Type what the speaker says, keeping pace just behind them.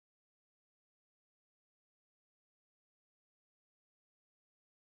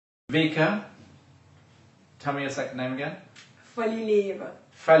Vika, tell me your second name again. Falileeva.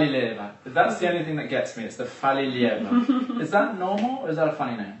 Falileeva. That's the only thing that gets me, it's the Falileeva. Is that normal or is that a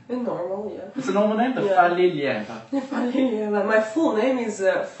funny name? Normal, yeah. It's a normal name? The Falileeva. Falileeva. My full name is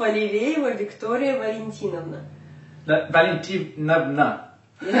Falileeva Victoria Valentinovna. Valentinovna.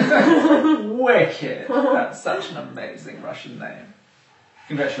 Yeah. Wicked. That's such an amazing Russian name.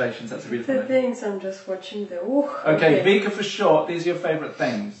 Congratulations, that's a beautiful name. Thanks, I'm just watching the... Okay, Vika for short, these are your favourite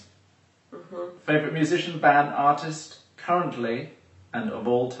things. Favourite musician, band, artist, currently and of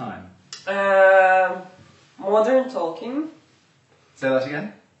all time. Modern talking. Say that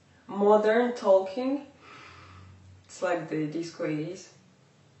again. Modern talking. It's like the disco 80s.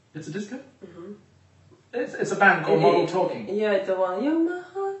 It's a disco? It's a band called Modern Talking. Yeah, the one. You're my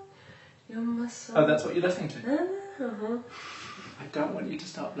heart, you're my soul. Oh, that's what you're listening to? I don't want you to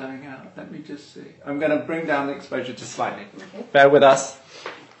start blowing out. Let me just see. I'm going to bring down the exposure just slightly. Okay. Bear with us.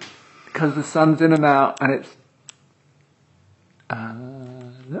 Because the sun's in and out and it's...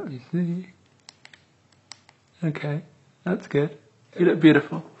 let me see. Okay, that's good. You look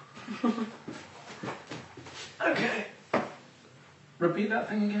beautiful. Okay. Repeat that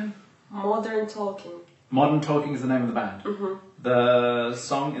thing again. Modern Talking. Modern Talking is the name of the band. The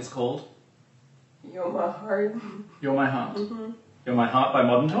song is called? You're My Heart. You're My Heart. You're My Heart by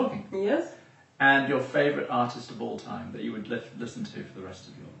Modern Talking. Yes. And your favourite artist of all time that you would listen to for the rest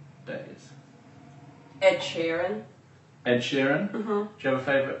of your days? Ed Sheeran. Ed Sheeran? Do you have a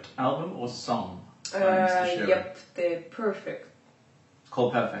favourite album or song? Yep, the Perfect. It's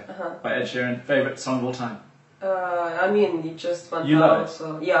called Perfect by Ed Sheeran. Favourite song of all time? I mean, it just went You love out, it?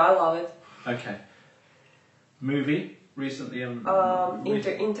 so yeah, I love it. Okay. Movie? Recently?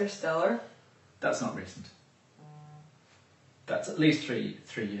 Interstellar. That's not recent. That's at least 3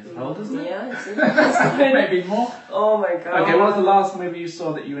 years old, isn't it? Yeah, it's maybe more. Oh my god. Okay, what was the last movie you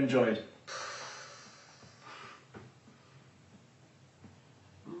saw that you enjoyed?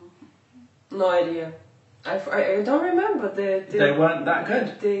 No idea. I don't remember. They weren't that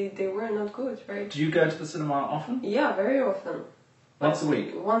good? They were not good, right? Do you go to the cinema often? Yeah, very often. Once a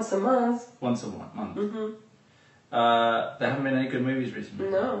week? Once a month. Once a month? There haven't been any good movies recently?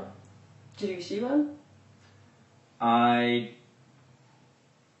 No. Did you see one? I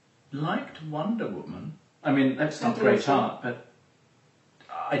liked Wonder Woman. I mean, that's not great art, but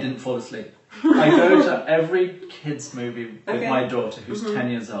I didn't fall asleep. I go to every kids movie with my daughter, who's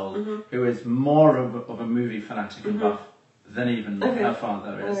 10 years old, who is more of a movie fanatic and buff than even her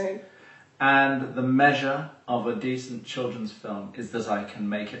father is. And the measure of a decent children's film is that I can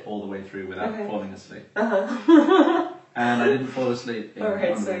make it all the way through without falling asleep. And I didn't fall asleep in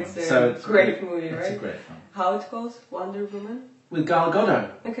Alright, Wonder so Woman. it's a great movie, right? It's a great film. How it goes? Wonder Woman? With Gal Gadot.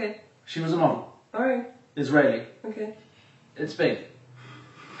 Okay. She was a model. Alright. Israeli. Okay. It's big.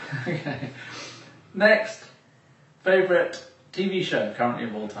 Okay. Next, favourite TV show currently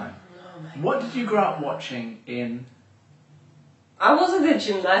of all time. Oh my What did you grow up watching in... I wasn't a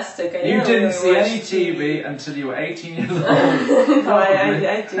gymnastic. You didn't see any TV until you were 18 years old. No,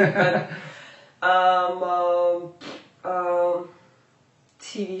 I did, but...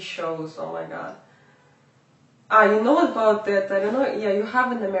 TV shows, oh my god. You know about that? I don't know. Yeah, you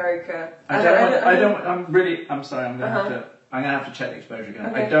have in America. I'm sorry, I'm gonna have to check the exposure again.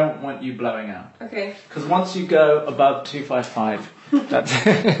 Okay. I don't want you blowing out. Okay. Because once you go above 255, that's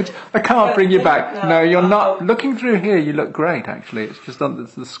it. I can't bring you back. No, you're not. Looking through here, you look great, actually. It's just on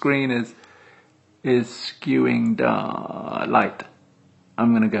the screen is skewing light.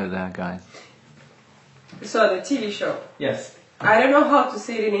 I'm gonna go there, guys. So, the TV show. Yes. I don't know how to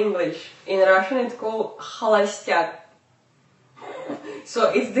say it in English. In Russian it's called холостяк.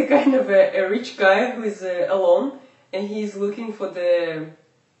 So it's the kind of a rich guy who is alone and he's looking for the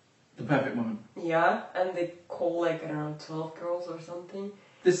perfect woman. Yeah, and they call like, I don't know, 12 girls or something.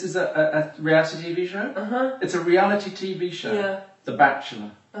 This is a reality TV show? It's a reality TV show. Yeah. The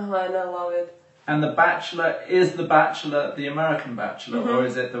Bachelor. And I love it. And The Bachelor, is The Bachelor the American Bachelor or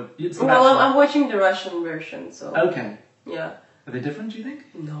is it the... It's the Well, Bachelor. I'm watching the Russian version, so... Okay. Yeah. Are they different, do you think?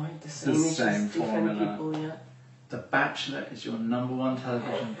 No, it's the same. The It's same just different formula. people, yeah. The Bachelor is your #1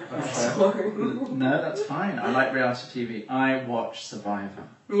 television show. Sorry. No, that's fine. I like reality TV. I watch Survivor.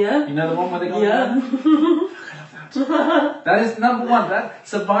 Yeah? You know the one where they go Yeah. I love that. That is #1.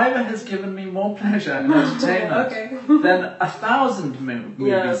 Survivor has given me more pleasure and entertainment than 1,000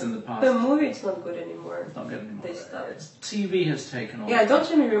 movies in the past. The movie is not good anymore. It's not good anymore. They stopped. TV has taken all. Yeah, I don't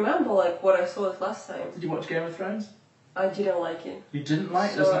even remember like what I saw it last time. Did you watch Game of Thrones? I didn't like it. You didn't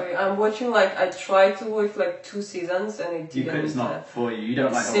like it? Sorry, I'm watching like I tried to watch like 2 seasons and it didn't. It's not for you. You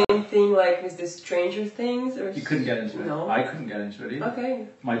don't like same thing like with the Stranger Things or you couldn't get into it. No, I couldn't get into it either. Okay.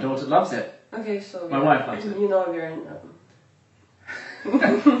 My daughter loves it. Okay, so my wife loves it. You know we're in.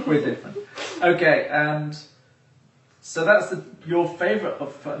 We're different. Okay, and so that's your favourite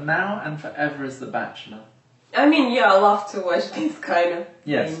of now and forever is The Bachelor. I mean, yeah, I love to watch these kind of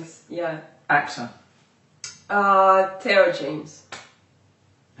things. Yeah. Actor. Theo James.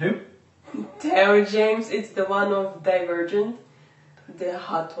 Who? Theo James. It's the one of Divergent, the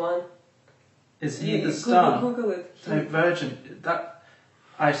hot one. Is he the star? Google it. Divergent. That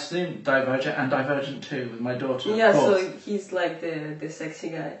I assume Divergent and Divergent 2 with my daughter. Yeah, so he's like the sexy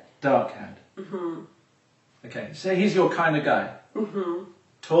guy. Dark haired. Okay, so he's your kind of guy.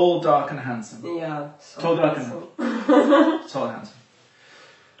 Tall, dark, and handsome. Yeah. So tall, dark, and handsome. Tall, and handsome.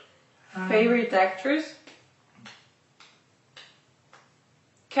 Favorite actress?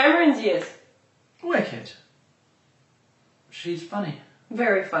 Cameron Diaz. Wicked. She's funny.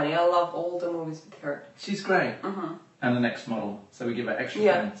 Very funny. I love all the movies with her. She's great. And the next model, so we give her extra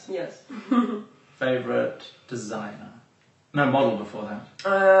points. Yes. Favorite designer? No, model before that.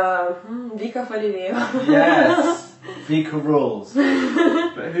 Vika Falileeva. Yes. Vika rules.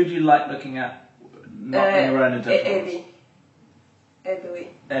 But who do you like looking at? Not in your own identity.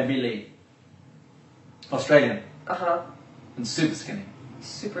 Abby Lee. Australian. And super skinny.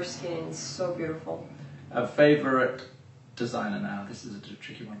 Super skinny and so beautiful. A favourite designer now? This is a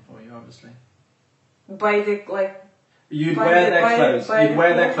tricky one for you, obviously. By the, like... You'd wear their clothes. You'd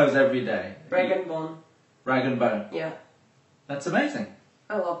wear their clothes every day. Rag and Bone. Rag and Bone. Yeah. That's amazing.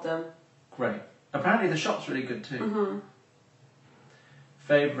 I love them. Great. Apparently the shop's really good too.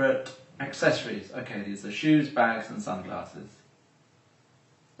 Favourite accessories? Okay, these are shoes, bags and sunglasses.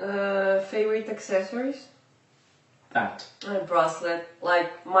 Favorite accessories? That. A bracelet.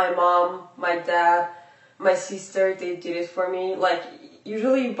 Like my mom, my dad, my sister, they did it for me. Like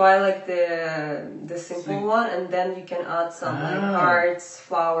usually you buy like the simple one and then you can add some like hearts,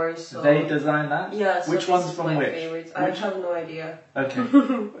 flowers. So. They designed that? Yeah. So which one's from which? Favorites. I have no idea. Okay.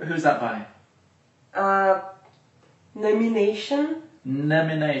 Who's that by? Nomination.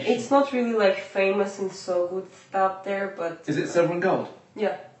 Nomination. It's not really like famous and so good stuff there, but... Is it silver and gold?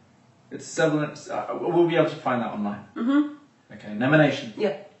 Yeah. It's silver and... we'll be able to find that online. Okay, nomination.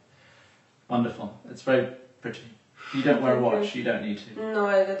 Yeah. Wonderful. It's very pretty. You don't wear a watch, you don't need to. No,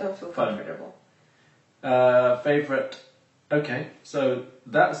 I don't feel comfortable. Favourite... Okay, so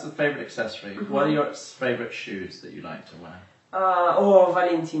that's the favourite accessory. What are your favourite shoes that you like to wear?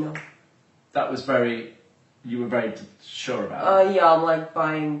 Valentino. That was very... You were very sure about it. Yeah, I'm like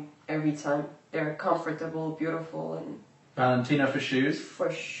buying every time. They're comfortable, beautiful, and... Valentino for shoes?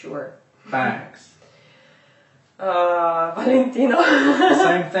 For sure. Bags? Valentino.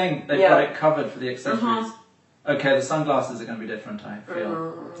 Same thing. They've got it covered for the accessories. Okay, the sunglasses are going to be different, I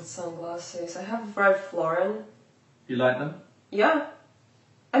feel. Sunglasses. I have Ralph Lauren. You like them? Yeah.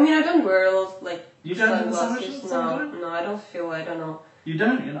 I mean, I don't wear a lot, like, you don't sunglasses. No, I don't feel, I don't know. You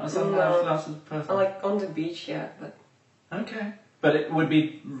don't? You're not a sunglasses person? I like on the beach, yeah, but... Okay. But it would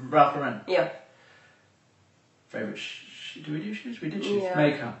be Ralph Lauren? Yeah. Favourite do we do shoes? We did shoes. Yeah.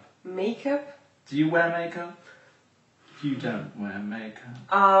 Makeup? Makeup? Do you wear makeup? You don't wear makeup.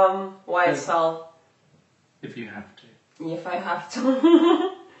 YSL. If you have to. If I have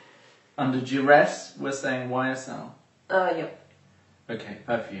to. Under duress, we're saying YSL? Yeah. Okay,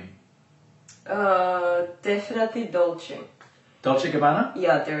 perfume. Definitely Dolce. Dolce & Gabbana?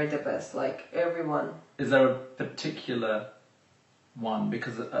 Yeah, they're the best, like everyone. Is there a particular one?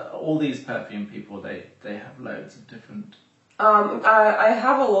 Because all these perfume people, they have loads of different... I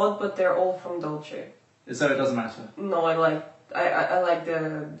have a lot, but they're all from Dolce. So it doesn't matter? No, I like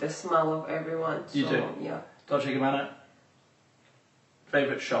the smell of everyone. So, you do? Yeah. Dolce & Gabbana?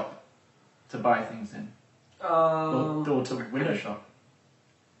 Favourite shop to buy things in? Or to window shop?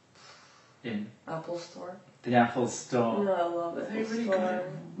 In? Apple Store. The Apple Store. No, I love it. They really got it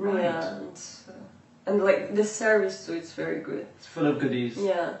right. Yeah, and like the service too, it's very good. It's full of goodies.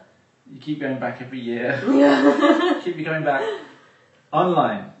 Yeah. You keep going back every year. Yeah. Keep you going back.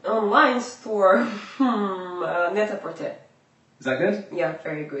 Online. Online store. Net-a-Porter. Is that good? Yeah,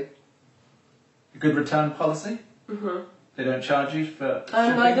 very good. A good return policy? They don't charge you for shipping?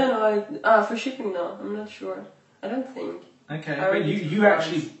 I don't know. For shipping, no. I'm not sure. I don't think. Okay, but you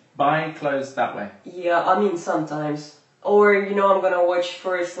actually buy clothes that way? Yeah, I mean sometimes. Or, you know, I'm gonna watch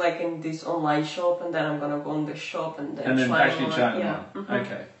first like in this online shop and then I'm gonna go in the shop and then try them on.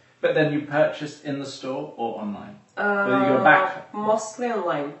 Okay. But then you purchase in the store or online? Or you go back? Mostly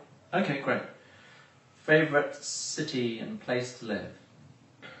online. Okay, great. Favourite city and place to live?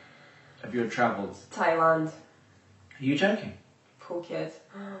 Have you travelled? Thailand. Are you joking? Phuket.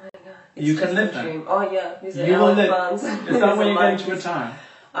 Oh my god. It's You can just live a there? dream. Oh yeah, with the You will live. elephants. Is that where you're going to retire?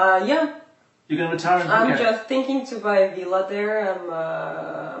 Yeah. You're going to retire in Phuket? I'm just thinking to buy a villa there.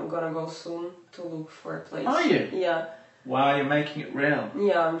 I'm gonna go soon to look for a place. Are you? Yeah. Wow, you're making it real.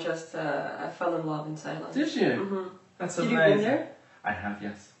 Yeah, I'm just, I fell in love in Thailand. Did you? Mm-hmm. That's Did amazing. you been there? I have,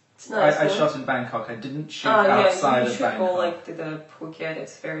 yes. It's nice. I shot in Bangkok. I didn't shoot yeah, outside you of should Bangkok. go like to the Phuket.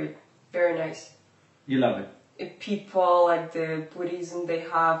 It's very, very nice. You love it. People like the Buddhism, they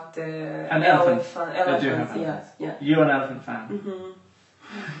have the And elephants. elephants. They do have Yeah, elephants. yeah. You're an elephant fan.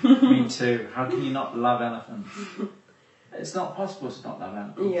 Mm-hmm. Me too. How can you not love elephants? It's not possible to not love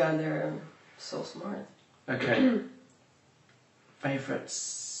elephants. Yeah, they're so smart. Okay. Favourite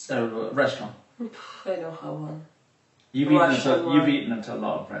restaurant? I don't have one. You've eaten at a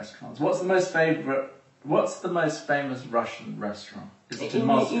lot of restaurants. What's the most famous Russian restaurant? Is it in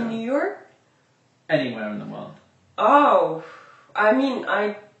Moscow? In New York? Anywhere in the world. Oh, I mean,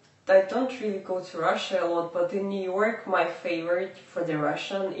 I don't really go to Russia a lot, but in New York, my favorite for the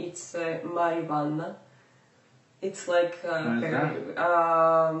Russian, it's Marivanna. It's like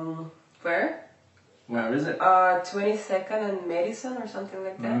where? Where is it? 22nd and Madison or something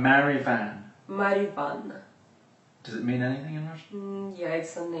like that. Marivanna. Does it mean anything in Russian? Yeah,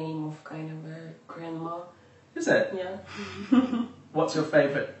 it's a name of kind of a grandma. Is it? Yeah. What's your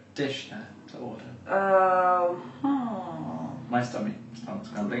favourite dish there to order? My stomach's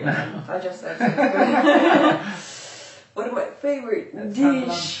grumbling now. I just said what are my favorite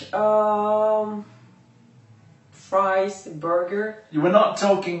dish? Fries, burger. You were not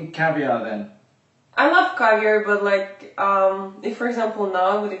talking caviar then? I love caviar, but like, if for example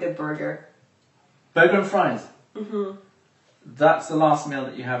now I would eat a burger. Burger and fries? Mm-hmm. That's the last meal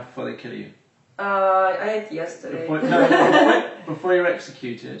that you have before they kill you? I ate yesterday. Before you're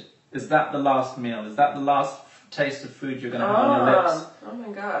executed, is that the last meal? Is that the last taste of food you're going to have on your lips? Oh my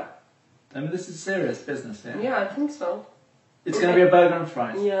god. I mean, this is serious business here. Yeah, I think so. It's going to be a burger and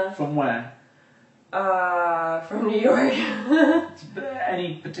fries? Yeah. From where? From New York.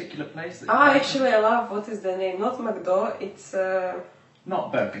 Any particular place? Actually I love, what is the name? Not McDo, it's...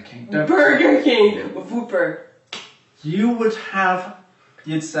 Not Burger King. Burger King! Whopper.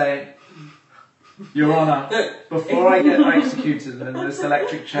 You'd say, Your Honour, before I get executed in this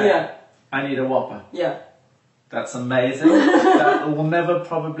electric chair, I need a Whopper. Yeah. That's amazing. That will never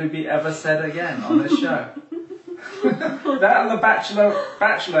probably be ever said again on this show. That and The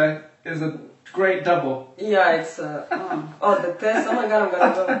Bachelor is a great double. Yeah, it's... the test. Oh my god, I'm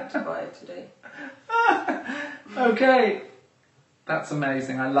gonna go to buy it today. Okay. That's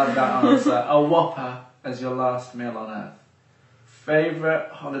amazing. I love that answer. A Whopper as your last meal on earth. Favourite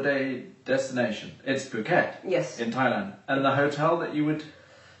holiday destination? It's Phuket. Yes. In Thailand. And the hotel that you would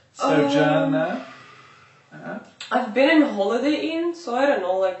sojourn there? I've been in Holiday Inn, so I don't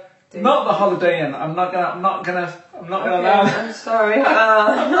know, like... Not the Holiday Inn. I'm not gonna allow that. I'm sorry.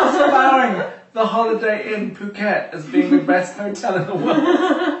 I'm not allowing the Holiday Inn Phuket as being the best hotel in the world.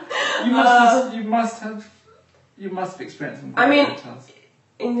 You must have experienced some great hotels.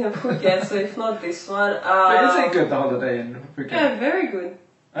 In the Phuket, so if not this one... But is it good, the Holiday Inn Phuket? Yeah, very good.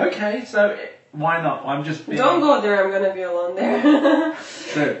 Okay, so why not? I'm just being... Don't go there, I'm gonna be alone there.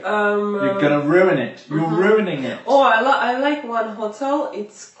 True. You're gonna ruin it. You're ruining it. Oh, I like one hotel.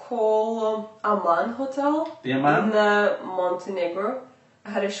 It's called Aman Hotel. The Aman? In Montenegro. I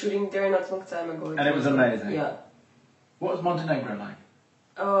had a shooting there not a long time ago. And it was amazing? Yeah. What was Montenegro like?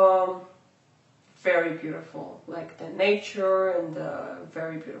 Very beautiful. Like the nature and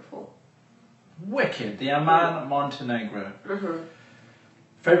very beautiful. Wicked. The Aman, Montenegro. Mm-hmm.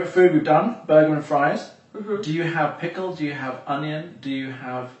 Favourite food we've done? Burger and fries. Mm-hmm. Do you have pickle? Do you have onion? Do you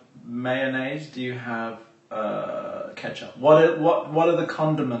have mayonnaise? Do you have ketchup? What are the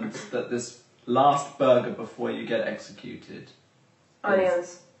condiments that this last burger before you get executed?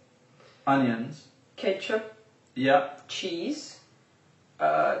 Onions. Onions. Ketchup. Yep. Cheese.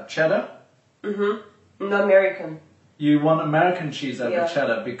 Cheddar. Mm-hmm. And American. You want American cheese over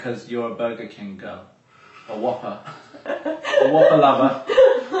cheddar because you're a Burger King girl. A Whopper. A Whopper lover.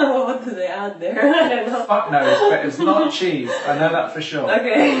 What do they add there? I don't know. Fuck knows, but it's not cheese. I know that for sure.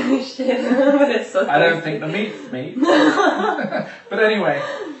 Okay, shit. But it's so I don't think the meat's meat. But anyway.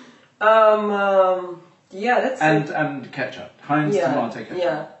 Yeah, that's it. And ketchup. Heinz tomato ketchup.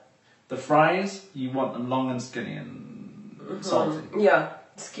 Yeah. The fries, you want them long and skinny and salty. Yeah,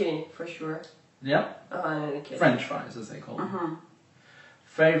 skinny for sure. Yeah? And French fries, as they call them.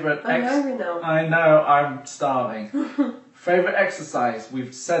 Favourite... I'm hungry now. I know, I'm starving. Favourite exercise?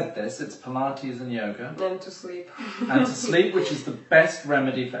 We've said this. It's Pilates and yoga. And to sleep. And to sleep, which is the best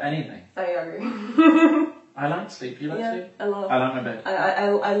remedy for anything. I agree. I like sleep. You like sleep? I love. I like my bed.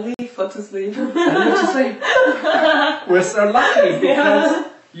 I live for to sleep. I live to sleep. We're so lucky because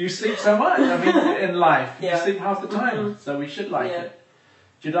you sleep so much. I mean, in life, you sleep half the time, so we should like it.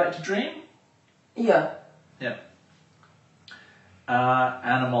 Do you like to dream? Yeah. Yeah.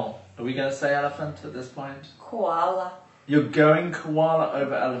 Animal. Are we going to say elephant at this point? Koala. You're going koala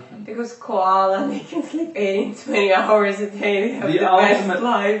over elephant. Because koala, they can sleep 18, 20 hours a day. They have the best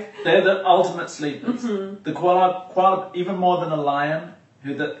life. They're the ultimate sleepers. The koala, even more than a lion,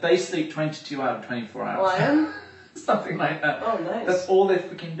 they sleep 22 out of 24 hours. Lion? Something like that. Oh, nice. That's all they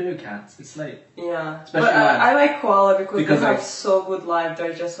freaking do, cats, is sleep. Yeah. Especially but I like koala because they have like, so good life.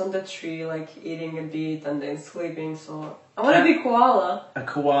 They're just on the tree, like eating a bit and then sleeping. So I want to be koala. A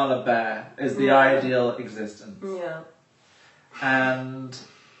koala bear is the ideal existence. Yeah. And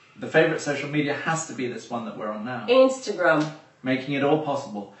the favourite social media has to be this one that we're on now. Instagram. Making it all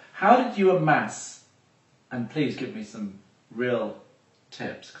possible. How did you amass, and please give me some real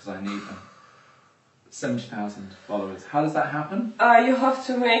tips because I need them, 70,000 followers. How does that happen? You have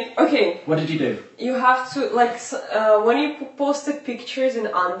to make... Okay. What did you do? You have to, like, when you posted pictures in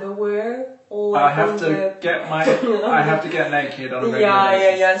underwear... Like I have to get naked on a regular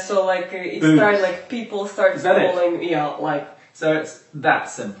basis. Yeah. So, like, it started, like, people start scrolling... Yeah, like... So it's that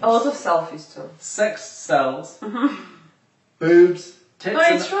simple. A lot of selfies, too. Sex sells. Boobs.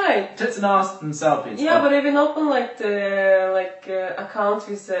 Tits Tits and ass and selfies. Yeah, but even open like the account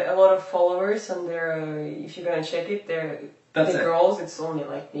with a lot of followers, and they're if you're gonna check it, girls. It's only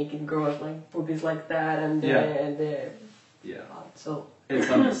like naked girls, like boobies like that, and so it's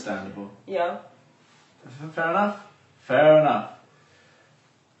understandable. Yeah. Fair enough.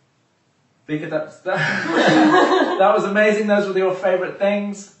 Vika, that was amazing. Those were your favourite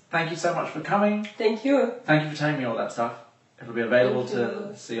things. Thank you so much for coming. Thank you. Thank you for telling me all that stuff. It'll be available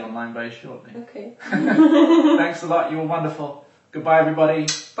to see online very shortly. Okay. Thanks a lot. You were wonderful. Goodbye, everybody.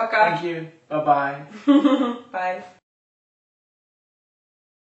 Пока. Thank you. Bye-bye. Bye.